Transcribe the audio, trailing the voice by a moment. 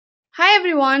Hi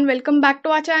everyone, welcome back to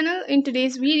our channel. In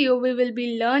today's video, we will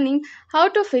be learning how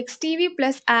to fix TV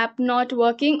Plus app not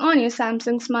working on your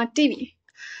Samsung Smart TV.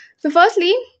 So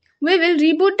firstly, we will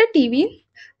reboot the TV,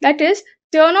 that is,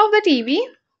 turn off the TV,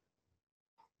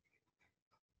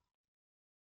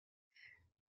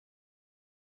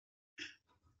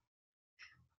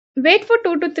 wait for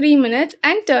 2 to 3 minutes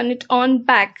and turn it on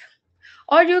back.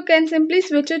 Or you can simply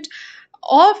switch it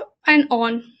off and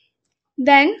on.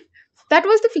 Then, that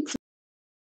was the fix.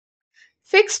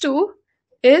 Fix 2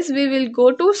 is we will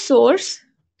go to source.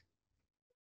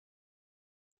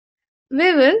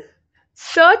 We will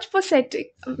search for setting.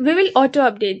 We will auto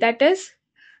update, that is,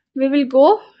 we will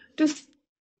go to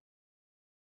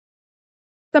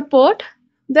support.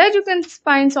 There you can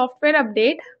find software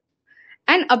update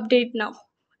and update now.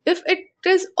 If it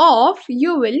is off,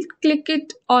 you will click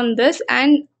it on this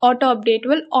and auto update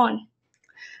will on.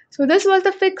 So this was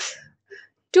the fix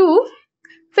 2.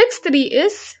 Fix 3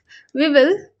 is we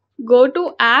will go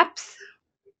to apps.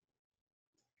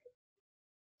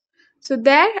 So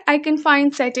there I can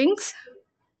find settings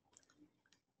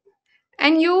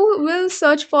and you will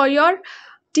search for your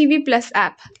TV Plus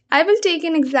app. I will take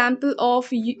an example of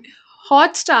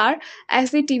Hotstar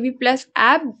as the TV Plus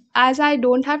app as I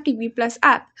don't have TV Plus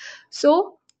app.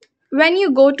 So when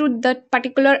you go to that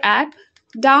particular app,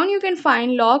 down you can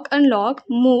find lock, unlock,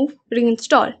 move,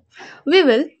 reinstall. We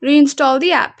will reinstall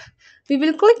the app. We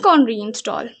will click on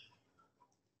reinstall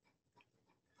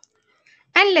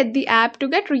and let the app to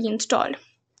get reinstalled.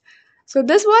 So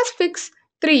this was fix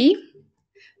 3.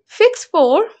 Fix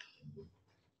 4,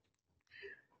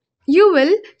 you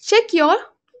will check your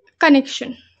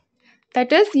connection.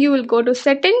 That is, you will go to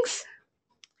settings.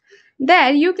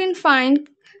 There you can find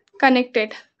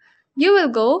connected. You will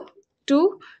go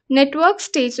to network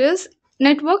status,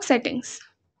 network settings.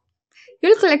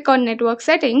 You'll click on network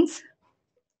settings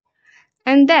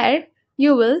and there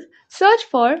you will search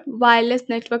for wireless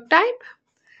network type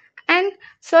and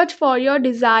search for your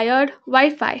desired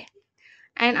Wi-Fi.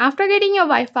 And after getting your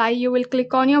Wi-Fi, you will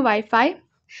click on your Wi-Fi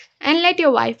and let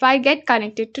your Wi-Fi get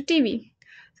connected to TV.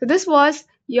 So this was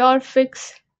your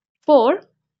fix 4.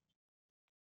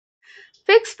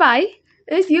 Fix 5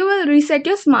 is you will reset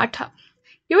your smart hub.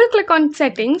 You will click on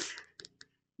settings,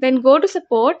 then go to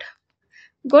support,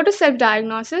 go to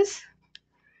self-diagnosis,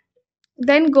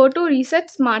 then go to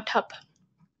reset smart hub.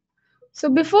 So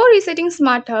before resetting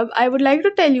smart hub, I would like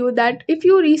to tell you that if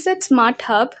you reset smart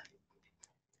hub,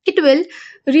 it will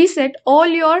reset all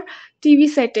your TV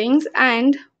settings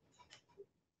and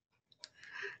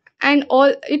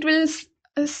all it will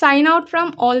sign out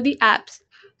from all the apps.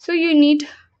 So you need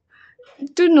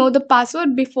to know the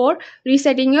password before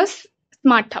resetting your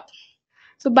smart hub.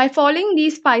 So by following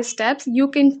these 5 steps, you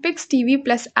can fix TV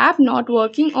Plus app not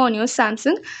working on your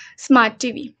Samsung Smart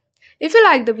TV. If you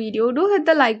like the video, do hit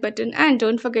the like button and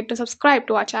don't forget to subscribe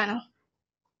to our channel.